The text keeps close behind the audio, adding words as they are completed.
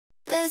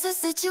There's a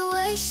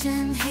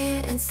situation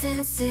here in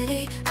Sin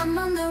City. I'm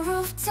on the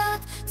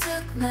rooftop,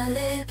 took my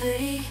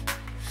liberty.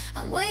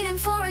 I'm waiting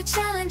for a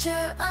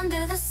challenger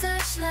under the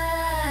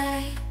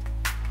searchlight.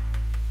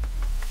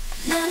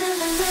 Na na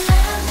na na na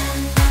na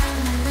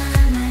na na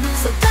na.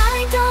 So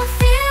darling, don't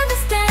fear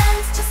this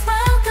dance, just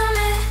welcome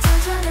it.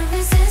 Don't try to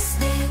resist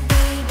me,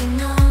 baby,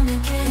 no, you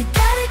can't. You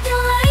got it, you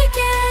like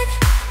it.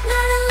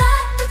 Not a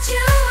lot, but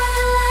you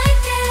will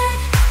like it.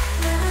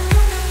 Na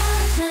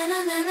na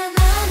na na na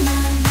na na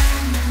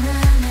na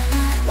na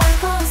na. White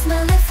balls,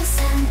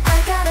 Maleficent. I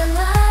got a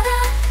lot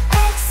of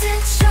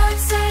exit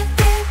shorts, I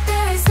think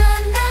there is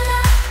none. Na na.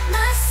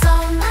 My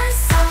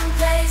song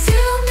plays.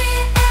 You, me,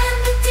 and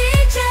the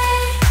DJ.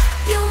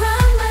 You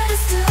run, but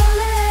it's too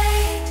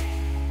late.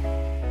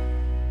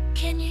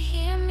 Can you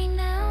hear me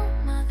now,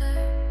 mother?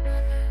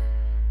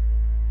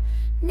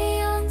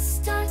 Neon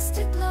starts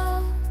to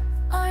glow.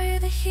 Are you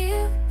the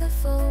hero, the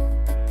fool?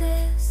 But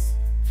this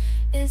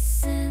is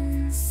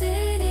Sin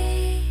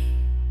City.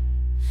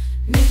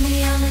 Meet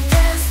me on the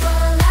dance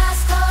floor,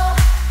 last call.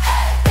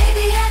 Hey,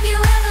 baby, have you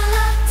ever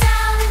looked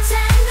down and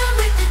tangled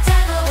with the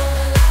devil?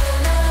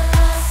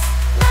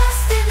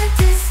 Lost in the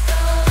disco.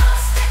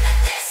 Lost in the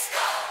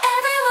disco.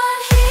 Everyone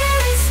here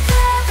is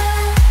clever.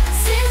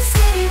 Sin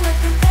City, we're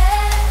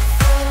prepared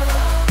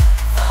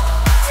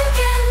to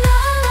get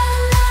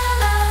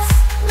lost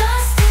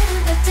in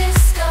the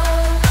disco.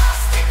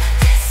 Lost in the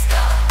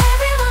disco.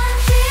 Everyone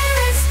here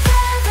is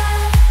clever.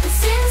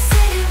 Sin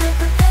City, we're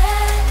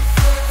prepared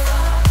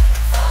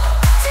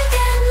to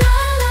get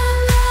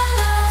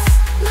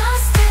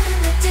lost in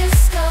the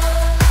disco.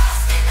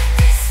 Lost in the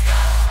disco.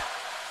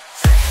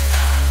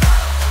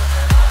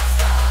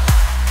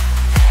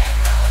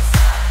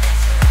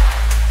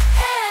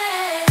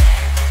 Hey,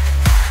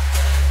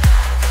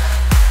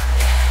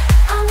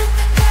 I'm with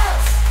the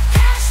girls,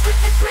 cash with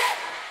the grip,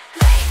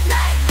 late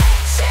night,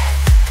 late shit.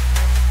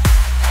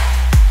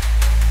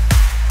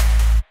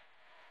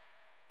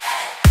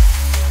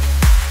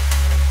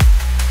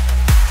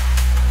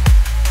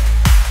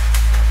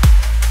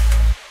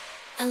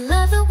 I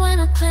love it when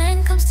a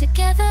plan comes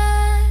together.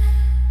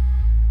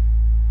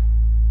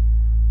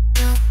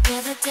 No,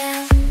 never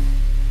down.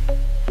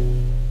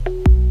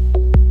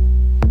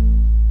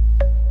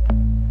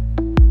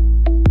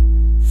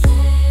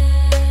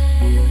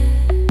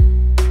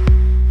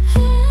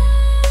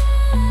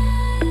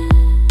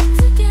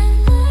 To get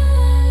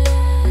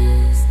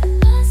lost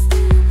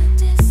in the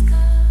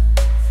disco.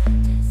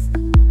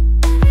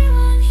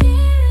 Everyone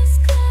here is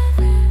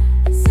clever.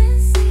 Sin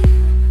City,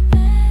 we're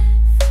prepared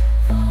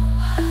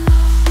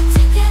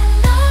to get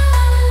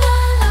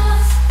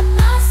lost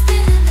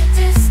in the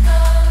disco.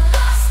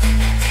 Lost in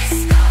the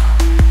disco.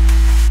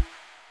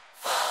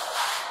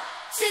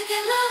 To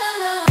get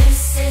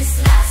This is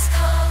last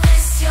call,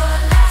 this your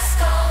last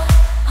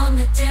call. On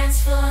the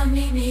dance floor,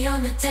 meet me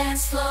on the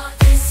dance floor.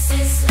 This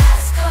is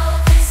last call,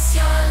 this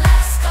your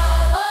last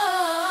call.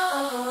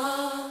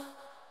 Oh,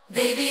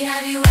 baby,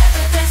 have you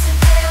ever